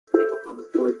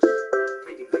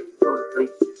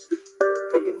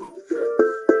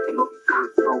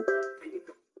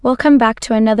Welcome back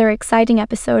to another exciting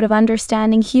episode of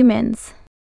Understanding Humans.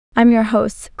 I'm your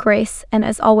host, Grace, and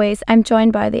as always, I'm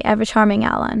joined by the ever-charming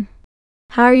Alan.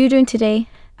 How are you doing today,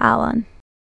 Alan?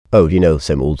 Oh,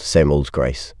 same old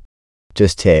Grace.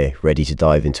 Just here, ready to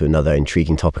dive into another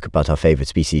intriguing topic about our favorite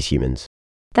species, humans.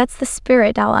 That's the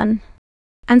spirit, Alan.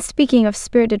 And speaking of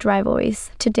spirited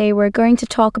rivalries, today we're going to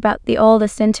talk about the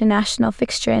oldest international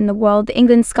fixture in the world, the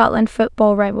England-Scotland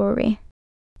football rivalry.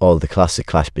 Oh, the classic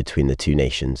clash between the two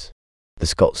nations. The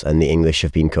Scots and the English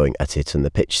have been going at it on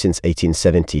the pitch since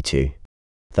 1872.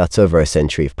 That's over a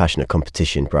century of passionate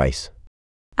competition, Bryce.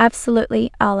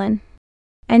 Absolutely, Alan.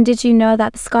 And did you know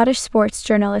that the Scottish sports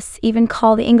journalists even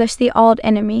call the English the old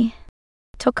enemy?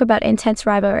 Talk about intense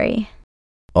rivalry.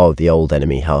 Oh, the old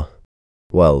enemy, huh?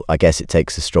 Well, I guess it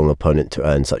takes a strong opponent to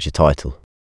earn such a title.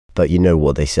 But you know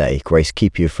what they say, Grace,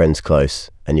 keep your friends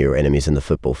close and your enemies in the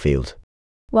football field.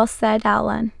 Well said,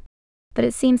 Alan. But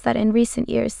it seems that in recent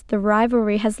years, the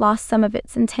rivalry has lost some of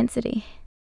its intensity.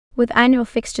 With annual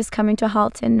fixtures coming to a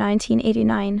halt in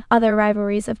 1989, other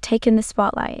rivalries have taken the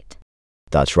spotlight.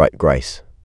 That's right, Grace.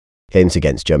 Games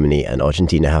against Germany and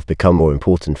Argentina have become more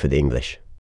important for the English.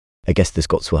 I guess the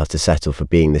Scots will have to settle for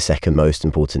being the second most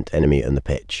important enemy on the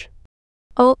pitch.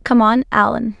 Oh, come on,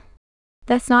 Alan.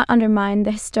 Let's not undermine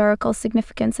the historical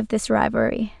significance of this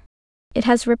rivalry. It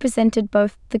has represented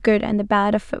both the good and the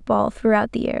bad of football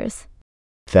throughout the years.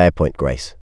 Fair point,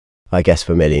 Grace. I guess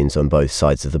for millions on both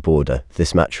sides of the border,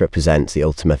 this match represents the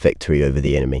ultimate victory over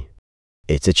the enemy.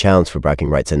 It's a challenge for bragging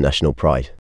rights and national pride.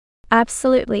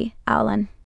 Absolutely, Alan.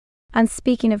 And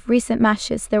speaking of recent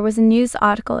matches, there was a news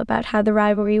article about how the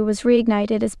rivalry was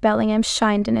reignited as Bellingham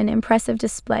shined in an impressive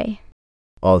display.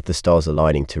 All the stars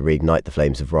aligning to reignite the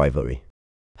flames of rivalry.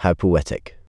 How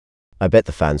poetic. I bet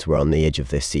the fans were on the edge of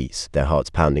their seats, their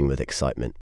hearts pounding with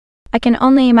excitement. I can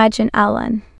only imagine,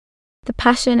 Alan. The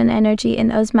passion and energy in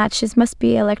those matches must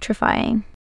be electrifying.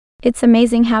 It's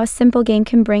amazing how a simple game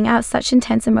can bring out such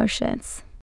intense emotions.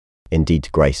 Indeed,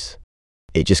 Grace.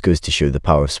 It just goes to show the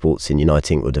power of sports in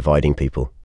uniting or dividing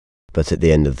people. But at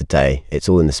the end of the day, it's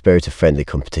all in the spirit of friendly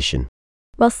competition.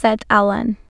 Well said,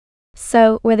 Alan.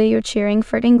 So, whether you're cheering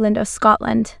for England or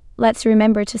Scotland, let's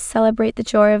remember to celebrate the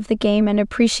joy of the game and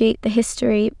appreciate the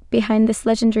history behind this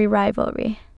legendary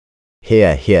rivalry.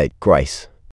 Here, Grace.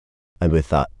 And with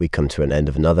that, we come to an end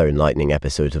of another enlightening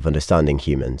episode of Understanding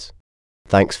Humans.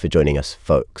 Thanks for joining us,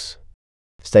 folks.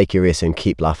 Stay curious and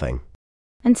keep laughing.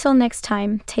 Until next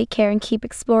time, take care and keep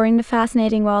exploring the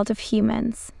fascinating world of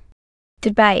humans.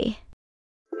 Goodbye.